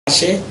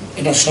আসে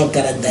এটা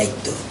সরকারের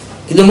দায়িত্ব।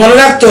 কিন্তু মনে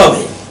রাখতে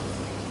হবে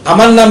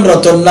আমার নাম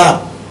রতনলাল,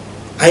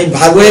 আমি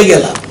ভাগ হয়ে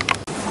গেলাম।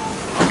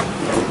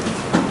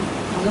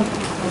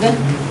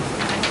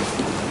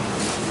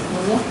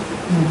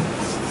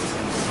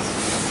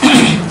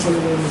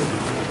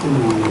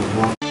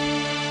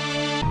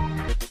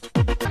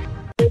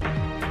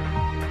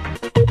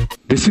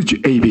 This is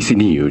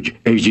abcnews,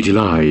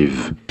 agtlive.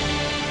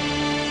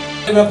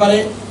 ব্যাপারে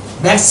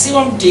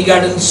ম্যাক্সিমাম টি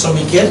গার্ডেন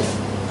শ্রমিকের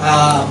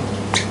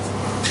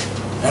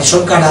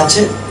রেশন কার্ড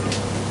আছে,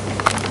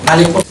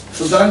 মালিক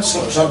সুতরাং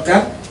সরকার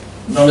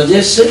নলেজে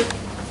এসছে।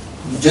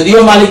 যদিও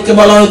মালিককে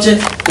বলা হয়েছে,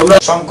 তোমরা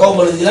সংখ্যাও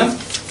বলে দিলাম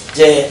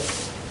যে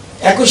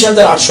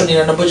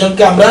 21,899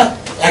 জনকে আমরা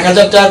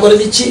 1,000 টাকা করে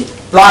দিচ্ছি,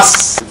 প্লাস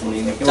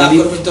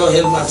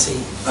হেল্প আছে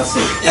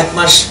এক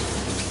মাস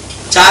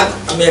চাক।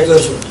 আমি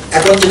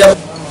এখন যেটা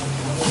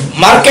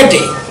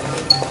মার্কেটে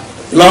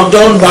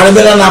লকডাউন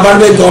বাড়বে না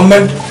বাড়বে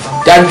government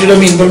time to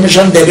time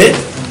information দেবে।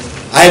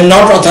 I am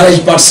not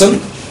authorised person,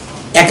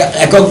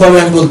 এককভাবে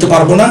আমি বলতে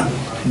পারবো না,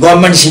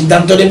 গভর্নমেন্ট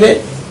সিদ্ধান্ত নেবে।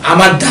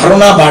 আমার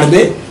ধারণা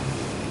বাড়বে,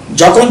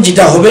 যখন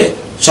যেটা হবে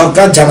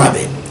সরকার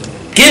জানাবে।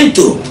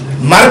 কিন্তু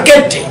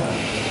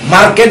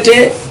মার্কেটে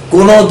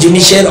কোনো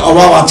জিনিসের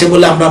অভাব আছে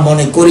বলে আমরা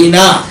মনে করি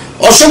না।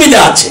 অসুবিধা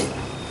আছে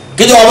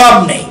কিন্তু অভাব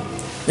নেই।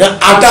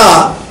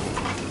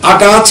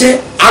 আটা আছে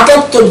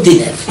 78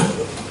 দিনের,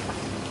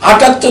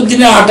 78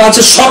 দিনের আটা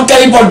আছে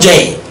সরকারি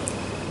পর্যায়ে,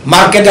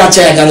 মার্কেটে আছে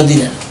 11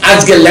 দিনের।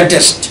 আজকে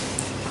লেটেস্ট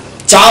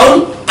চাউল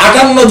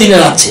 58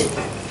 দিনের আছে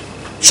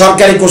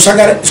সরকারি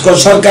কোষাগারে,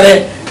 সরকারে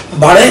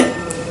বাড়ে,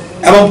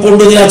 এবং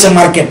 15 দিন আছে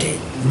মার্কেটে।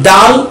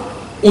 ডাল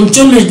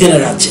 39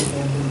 দিনের আছে,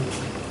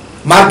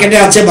 মার্কেটে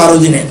আছে 12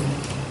 দিনের।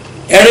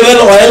 এডিবল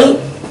অয়েল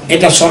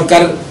এটা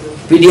সরকার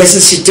পিডিএস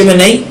এর সিস্টেমে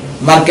নেই,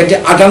 মার্কেটে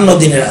 58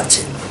 দিনের আছে।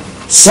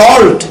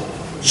 সল্ট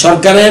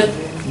সরকারের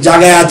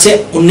জায়গায় আছে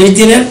 19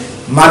 দিনের,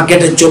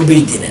 মার্কেটে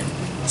 24 দিনের।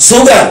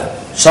 সুগার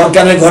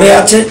সরকারের ঘরে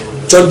আছে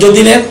 14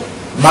 দিনের,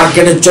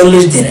 মার্কেটে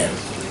 40 দিনের।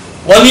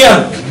 অনিয়ন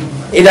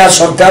এটা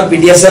সরকার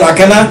পিডিএস এ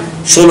রাখে না,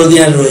 16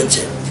 দিনের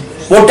রয়েছে।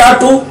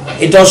 পোটাটো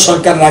এটাও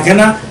সরকার রাখে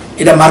না,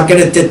 এটা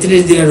মার্কেটে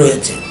 33 দিনে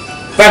রয়েছে।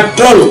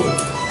 পেট্রোল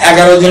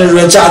 11 দিনের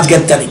রয়েছে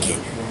আজকের তারিখে।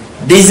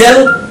 ডিজেল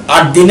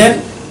 8 দিনের,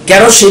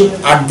 কেরোসিন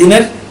 8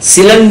 দিনের।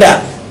 সিলিন্ডার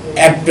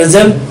এট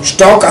প্রেজেন্ট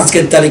স্টক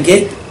আজকের তারিখে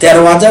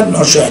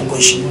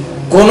 13,921।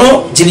 কোনো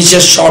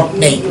জিনিসের শর্ট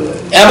নেই।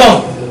 এবং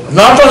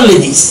নট অনলি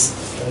দিস,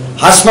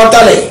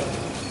 হাসপাতালে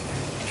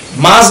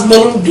মাস্ক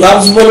বলুন,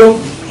 গ্লাভস বলুন,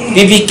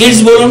 পিপি কিটস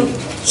বলুন,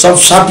 সব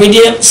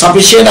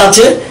সাফিসিয়েন্ট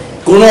আছে,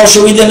 কোনো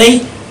অসুবিধা নেই।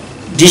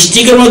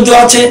 ডিস্ট্রিক্টের মধ্যে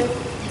আছে,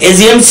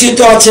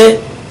 এজিএমসিতে আছে,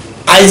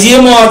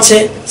 আইজিএমও আছে,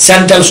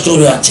 সেন্ট্রাল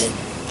স্টোরে আছে।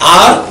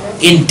 আর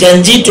ইন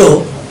ট্রানজিটও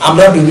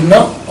আমরা বিভিন্ন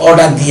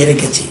অর্ডার দিয়ে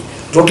রেখেছি।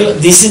 Total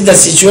this is the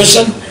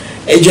situation.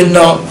 এই জন্য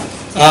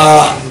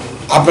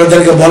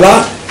আপনাদেরকে বলা,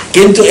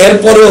 কিন্তু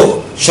এরপরেও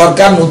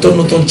সরকার নতুন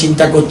নতুন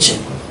চিন্তা করছে।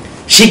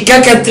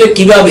 শিক্ষাক্ষেত্রে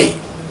কিভাবে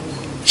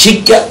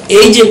শিক্ষা,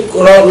 এই যে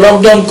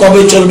লকডাউন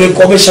কবে চলবে,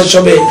 কবে শেষ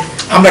হবে,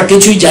 আমরা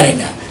কিছুই জানি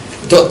না।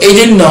 তো এই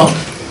জন্য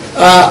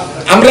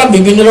আমরা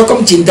বিভিন্ন রকম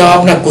চিন্তা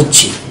ভাবনা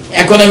করছি।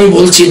 এখন আমি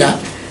বলছি না,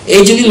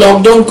 এই যদি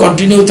লকডাউন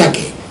কন্টিনিউ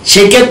থাকে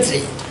সেক্ষেত্রে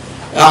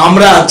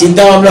আমরা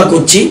চিন্তা ভাবনা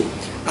করছি।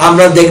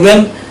 আমরা দেখবেন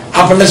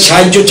আপনাদের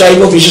সাহায্য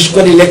চাইব, বিশেষ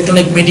করে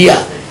ইলেকট্রনিক মিডিয়া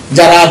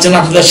যারা আছেন,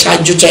 আপনাদের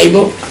সাহায্য চাইব।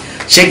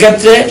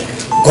 সেক্ষেত্রে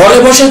ঘরে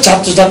বসে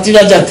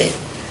ছাত্রছাত্রীরা যাতে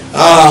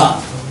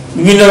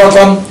বিভিন্ন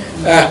রকম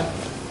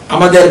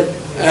আমাদের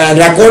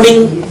রেকর্ডিং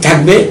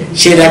থাকবে,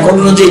 সেই রেকর্ড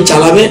অনুযায়ী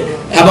চালাবে,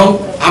 এবং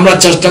আমরা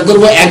চেষ্টা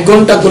করব 1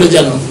 ঘন্টা করে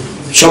যেন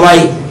সবাই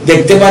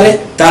দেখতে পারে।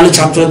 তাহলে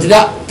ছাত্রছাত্রীরা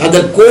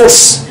তাদের কোর্স,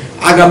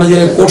 আগামী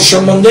দিনের কোর্স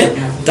সম্বন্ধে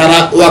তারা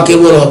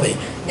ওয়াকেবল হবে।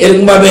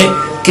 এরকমভাবে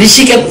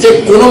কৃষিক্ষেত্রে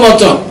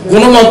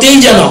কোনো মতেই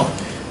যেন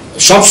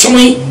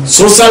সবসময়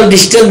সোশ্যাল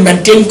ডিস্টেন্স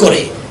মেনটেন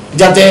করে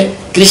যাতে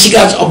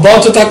কৃষিকাজ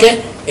অব্যাহত থাকে,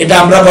 এটা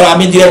আমরা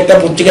আমি 2-1টা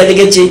পত্রিকা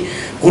দেখেছি,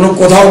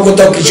 কোথাও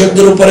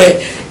কৃষকদের উপরে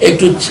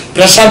একটু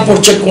প্রেশার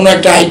পড়ছে কোনো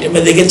একটা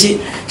আইটেমে দেখেছি।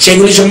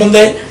 সেগুলি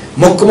সম্বন্ধে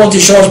মুখ্যমন্ত্রী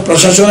সহ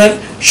প্রশাসনের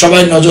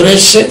সবাই নজরে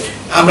এসছে,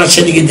 আমরা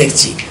সেদিকে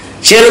দেখছি।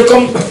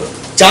 সেরকম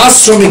চা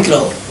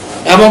শ্রমিকরাও,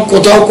 এবং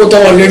কোথাও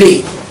অলরেডি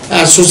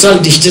সোশ্যাল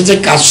ডিস্টেন্সের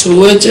কাজ শুরু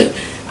হয়েছে।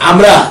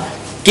 আমরা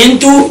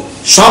কিন্তু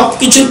সব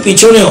কিছুর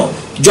পিছনেও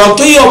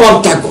যতই অভাব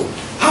থাকুক,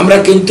 আমরা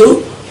কিন্তু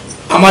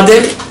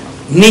আমাদের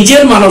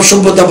নিজের মানব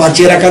সভ্যতা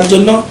বাঁচিয়ে রাখার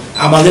জন্য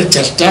আমাদের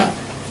চেষ্টা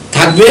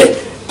থাকবে।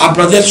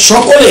 আপনাদের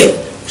সকলের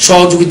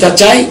সহযোগিতা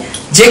চাই,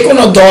 যে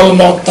কোনো দল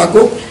মত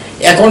থাকুক।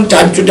 এখন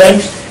টাইম টু টাইম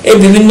এই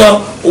বিভিন্ন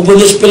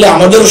উপদেশ পেলে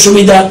আমাদেরও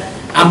সুবিধা,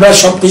 আমরা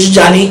সব কিছু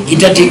জানি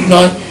এটা ঠিক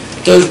নয়।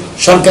 তো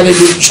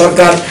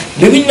সরকার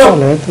বিভিন্ন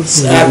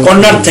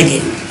কর্নার থেকে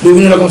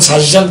বিভিন্ন রকম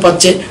সাজেশন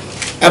পাচ্ছে।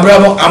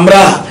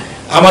 আমরা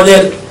আমাদের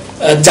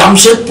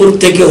জামশেদপুর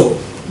থেকেও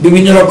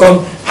বিভিন্ন রকম,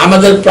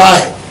 আমাদের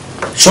প্রায়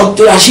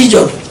 70-80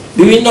 জন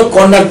বিভিন্ন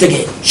কর্নার থেকে,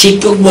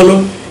 শিক্ষক বলুন,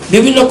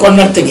 বিভিন্ন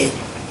কর্নার থেকে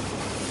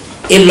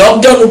এই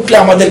লকডাউন উঠলে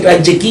আমাদের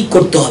রাজ্যে কি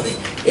করতে হবে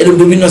এর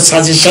বিভিন্ন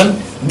সাজেশন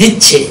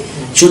দিচ্ছে।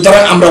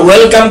 সুতরাং আমরা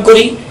ওয়েলকাম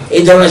করি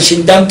এই ধরনের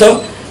সিদ্ধান্ত।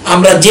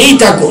 আমরা যেই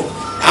থাকুক,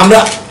 আমরা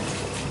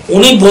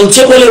উনি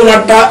বলছে বলে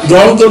ওনারটা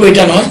গ্রহণ করবে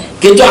এটা নয়,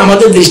 কিন্তু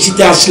আমাদের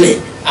দৃষ্টিতে আসলে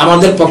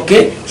আমাদের পক্ষে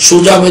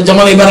সোজা হবে।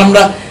 যেমন এবার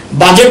আমরা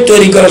বাজেট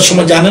তৈরি করার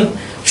সময় জানেন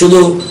শুধু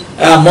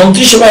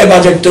মন্ত্রিসভায়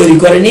বাজেট তৈরি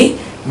করেনি,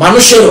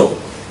 মানুষেরও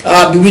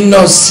বিভিন্ন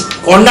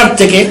কর্নার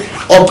থেকে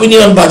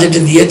অপিনিয়ন বাজেটে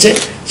দিয়েছে,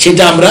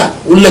 সেটা আমরা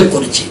উল্লেখ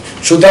করেছি।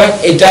 সুতরাং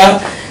এটা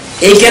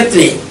এই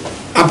ক্ষেত্রে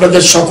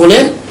আপনাদের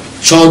সকলের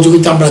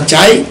সহযোগিতা আমরা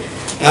চাই।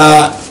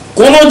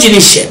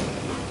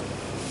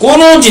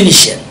 কোনো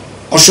জিনিসের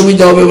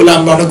অসুবিধা হবে বলে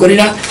আমি মনে করি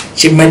না।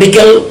 সে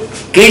মেডিকেল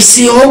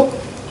কিটসই হোক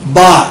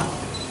বা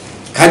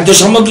খাদ্য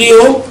সামগ্রী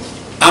হোক,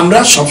 আমরা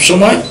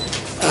সবসময়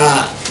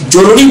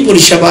জরুরি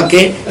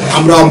পরিষেবাকে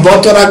আমরা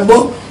অব্যাহত রাখবো।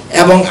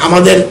 এবং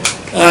আমাদের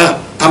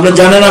আমরা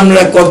জানেন,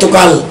 আমরা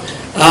গতকাল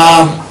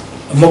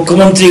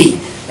মুখ্যমন্ত্রী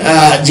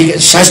যে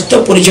স্বাস্থ্য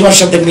পরিষেবার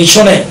সাথে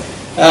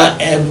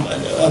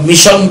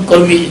মিশন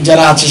কর্মী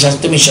যারা আছে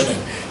স্বাস্থ্য মিশনের,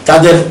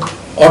 তাদের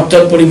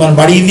অর্থের পরিমাণ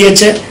বাড়িয়ে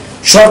দিয়েছে।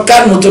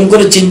 সরকার নতুন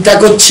করে চিন্তা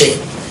করছে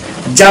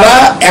যারা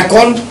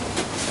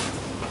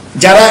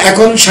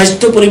এখন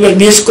স্বাস্থ্য পরিবার,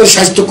 বিশেষ করে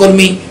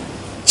স্বাস্থ্যকর্মী,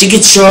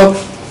 চিকিৎসক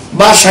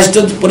বা স্বাস্থ্য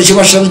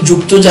পরিষেবার সাথে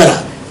যুক্ত যারা,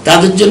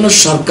 তাদের জন্য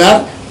সরকার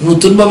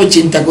নতুনভাবে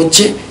চিন্তা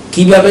করছে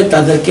কিভাবে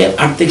তাদেরকে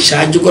আর্থিক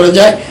সাহায্য করা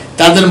যায়,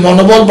 তাদের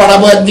মনোবল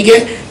বাড়াবো একদিকে,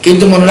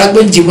 কিন্তু মনে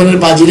রাখবেন জীবনের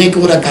বাজি রেখে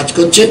ওরা কাজ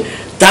করছে।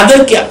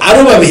 তাদেরকে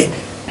আরো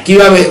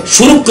কিভাবে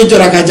সুরক্ষিত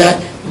রাখা যায়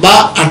বা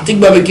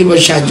আর্থিকভাবে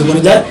কিভাবে সাহায্য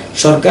করা যায়,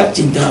 সরকার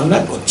চিন্তা ভাবনা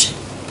করছে।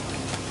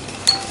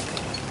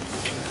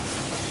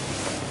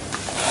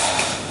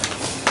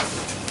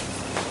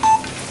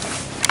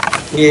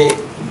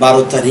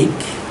 12 তারিখ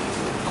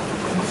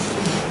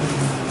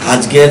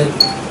আজকের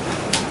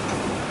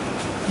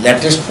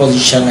লেটেস্ট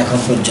পজিশন এখন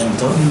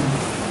পর্যন্ত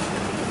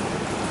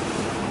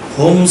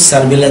হোম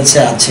সার্ভিলেন্সে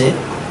আছে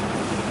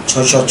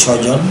 606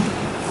 জন,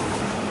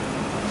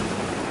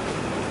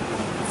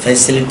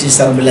 ফ্যাসিলিটি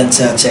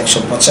সার্ভিলেন্সে আছে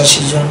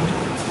 185 জন,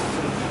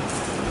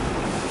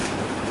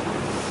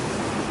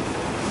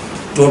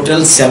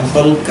 টোটাল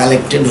স্যাম্পল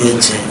কালেক্টেড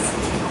হয়েছে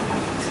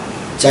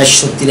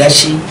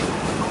 483,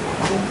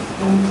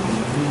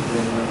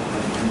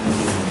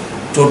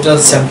 টোটাল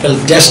স্যাম্পল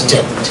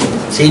টেস্টেড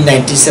সেই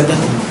 97,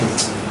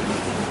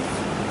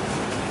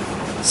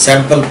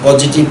 স্যাম্পল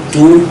পজিটিভ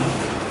 2,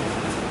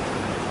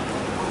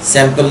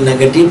 স্যাম্পল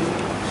নেগেটিভ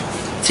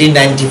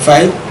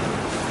 395,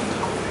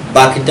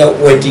 বাকিটা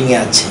ওয়েটিং এ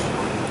আছে।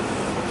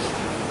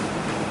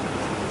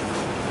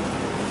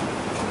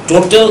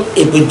 টোটাল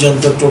এ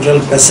পর্যন্ত টোটাল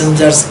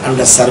প্যাসেঞ্জার্স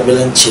আন্ডার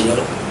সার্ভেলেন্স ছিল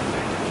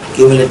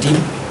cumulative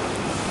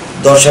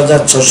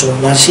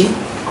 10,679,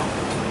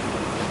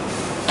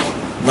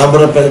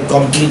 number of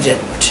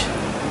completed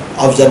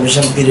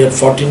observation period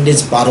 14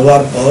 days পার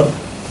হওয়ার পর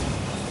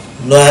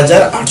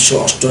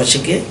 9,888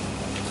 কে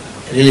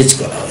রিলিজ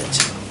করা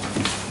হয়েছে।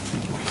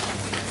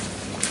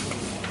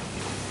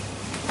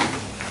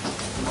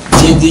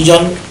 যে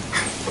দুজন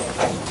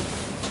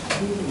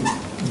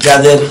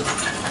যাদের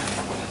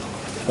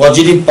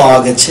পজিটিভ পাওয়া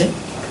গেছে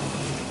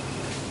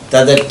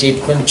তাদের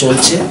ট্রিটমেন্ট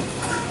চলছে।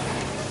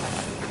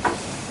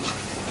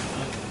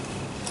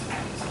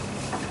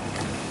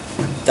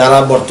 তারা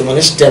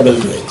বর্তমানে স্টেবল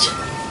রয়েছে।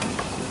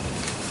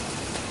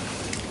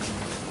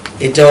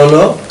 এটা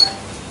হলো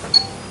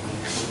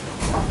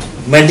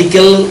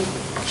মেডিকেল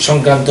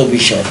সংক্রান্ত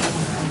বিষয়।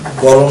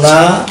 করোনা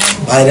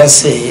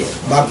ভাইরাসে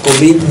বা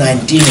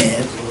কোভিড-19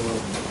 এর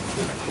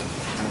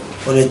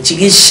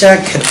চিকিৎসা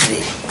ক্ষেত্রে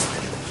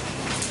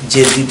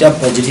যে দুইটা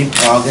পজিটিভ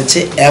পাওয়া গেছে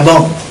এবং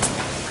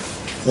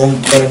হোম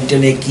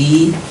কোয়ারেন্টাইনে কি,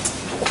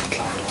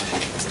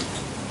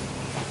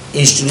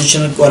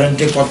 ইনস্টিটিউশনাল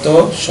কোয়ারেন্টাইন কত,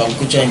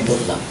 সবকিছু আমি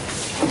বললাম।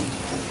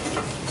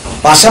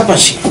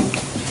 পাশাপাশি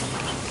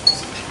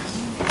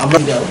আমরা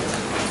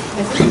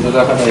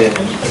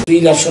ফ্রি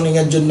রাশনিং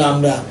এর জন্য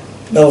আমরা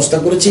ব্যবস্থা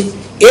করেছি।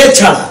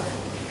 এছাড়া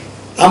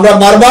আমরা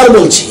বারবার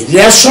বলছি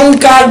রেশন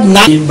কার্ড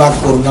না বা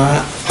করোনা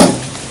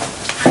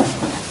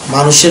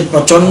মানুষের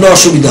প্রচন্ড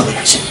অসুবিধা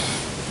হচ্ছে,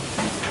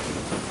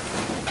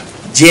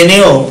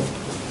 জেনেও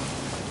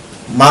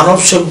মানব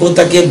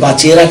সভ্যতাকে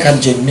বাঁচিয়ে রাখার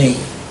জন্যই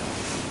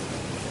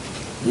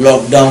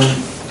লকডাউন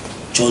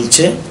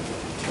চলছে।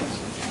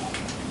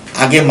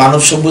 আগে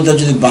মানব সভ্যতা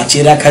যদি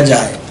বাঁচিয়ে রাখা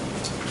যায়,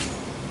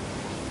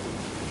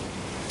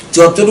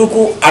 যতটুকু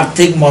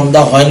আর্থিক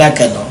মন্দা হয় না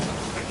কেন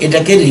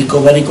এটাকে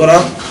রিকভারি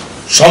করার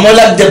সময়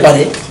লাগতে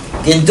পারে,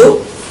 কিন্তু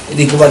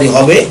রিকভারি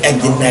হবে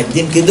একদিন না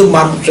একদিন। কিন্তু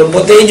মানব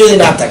সভ্যতাই যদি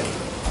না থাকে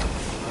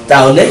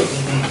তাহলে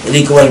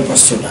রিকভারি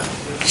প্রশ্ন না।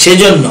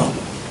 সেজন্য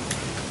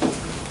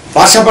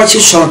পাশাপাশি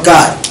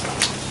সরকার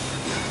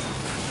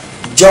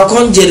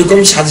যখন যেরকম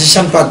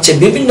সাজেশন পাচ্ছে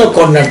বিভিন্ন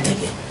কর্নার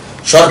থেকে,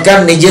 সরকার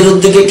নিজের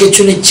উদ্যোগে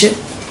কিছু নিচ্ছে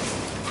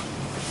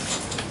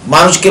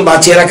মানুষকে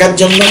বাঁচিয়ে রাখার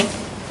জন্য,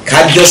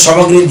 খাদ্য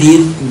সামগ্রী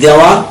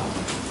দেওয়া,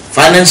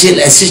 ফাইন্যান্সিয়াল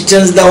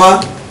অ্যাসিস্ট্যান্স দেওয়া,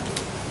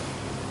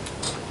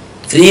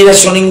 ফ্রি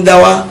রেশনিং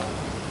দেওয়া,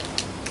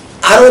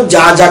 আরো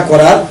যা যা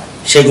করার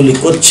সেগুলি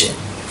করছে।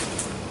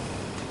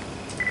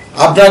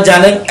 আপনারা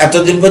জানেন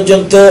এতদিন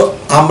পর্যন্ত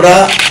আমরা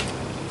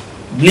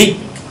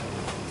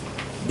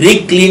ব্রিক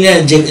ক্লিনার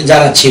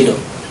যারা ছিল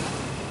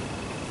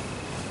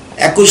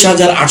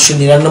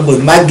 21,899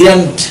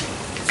 মাইগ্রেন্ট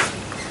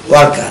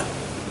ওয়ার্কার,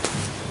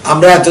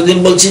 আমরা এতদিন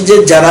বলছি যে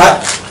যারা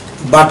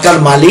বাট্টার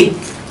মালিক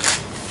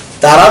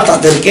তারা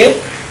তাদেরকে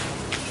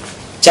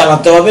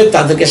চালাতে হবে,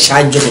 তাদেরকে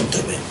সাহায্য করতে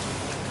হবে।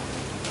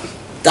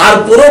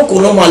 তারপরও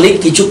কোনো মালিক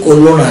কিছু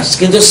করলো না,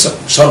 কিন্তু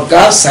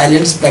সরকার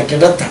সাইলেন্ট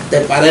স্পেক্টেটর থাকতে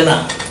পারে না,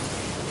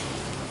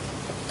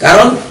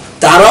 কারণ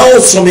তারাও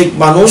শ্রমিক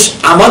মানুষ।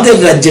 আমাদের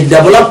রাজ্যের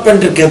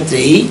ডেভেলপমেন্টের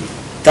ক্ষেত্রেই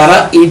তারা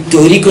ইট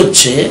তৈরি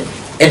করছে,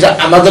 এটা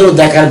আমাদেরও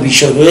দেখার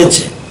বিষয়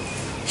রয়েছে।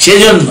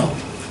 সেজন্য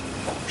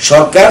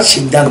সরকার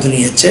সিদ্ধান্ত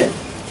নিয়েছে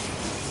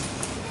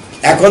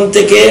এখন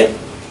থেকে,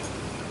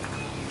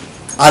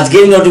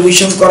 আজকেই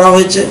নোটিফিকেশন করা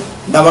হয়েছে,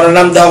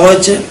 মেমোরেন্ডাম দেওয়া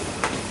হয়েছে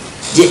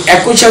যে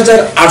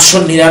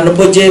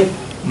 21,899 যে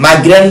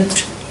মাইগ্রেন্ট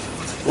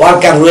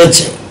ওয়ার্কার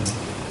রয়েছে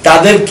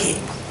তাদেরকে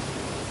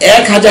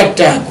 1,000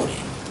 টাকা করে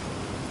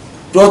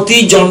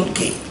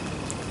প্রতিজনকে,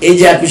 এই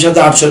যে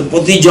 21,800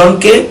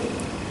 প্রতিজনকে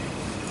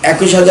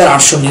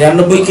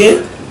 21,899-কে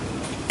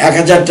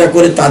 1,000 টাকা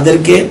করে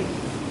তাদেরকে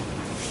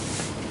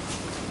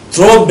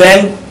throw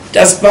bank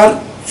transfer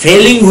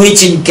felling which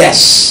in cash.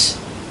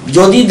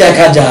 যদি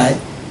দেখা যায়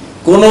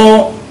কোনো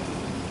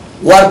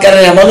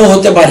ওয়ার্কারের এমনও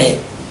হতে পারে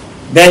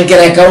ব্যাংকের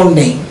অ্যাকাউন্ট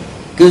নেই,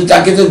 কিন্তু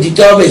তাকে তো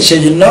দিতে হবে,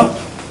 সেজন্য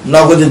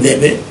নগদে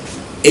দেবে।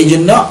 এই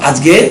জন্য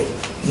আজকে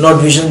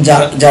নোটিফিকেশন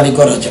জারি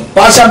করা হচ্ছে।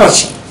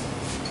 পাশাপাশি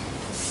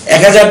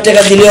 1,000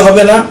 টাকা দিলে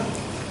হবে না,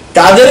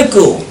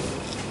 তাদেরকেও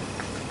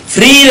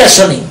ফ্রি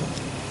রেশনিং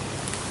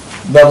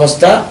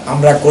ব্যবস্থা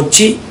আমরা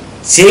করছি।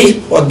 সেই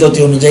পদ্ধতি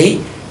অনুযায়ী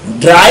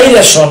dry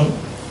ration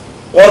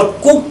or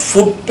cooked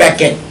food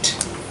packet,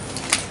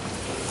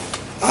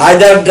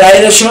 either dry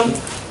ration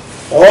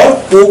or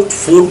cooked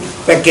food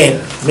packet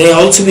may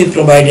also be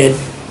provided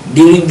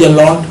during the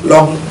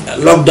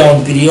lockdown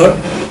period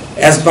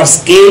as per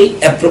scale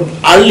approved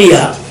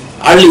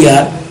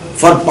earlier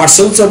for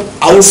persons of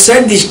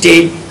outside the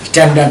state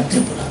standard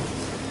Tripura.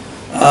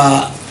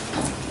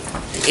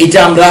 এটা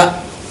আমরা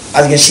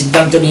আজকে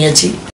সিদ্ধান্ত নিয়েছি।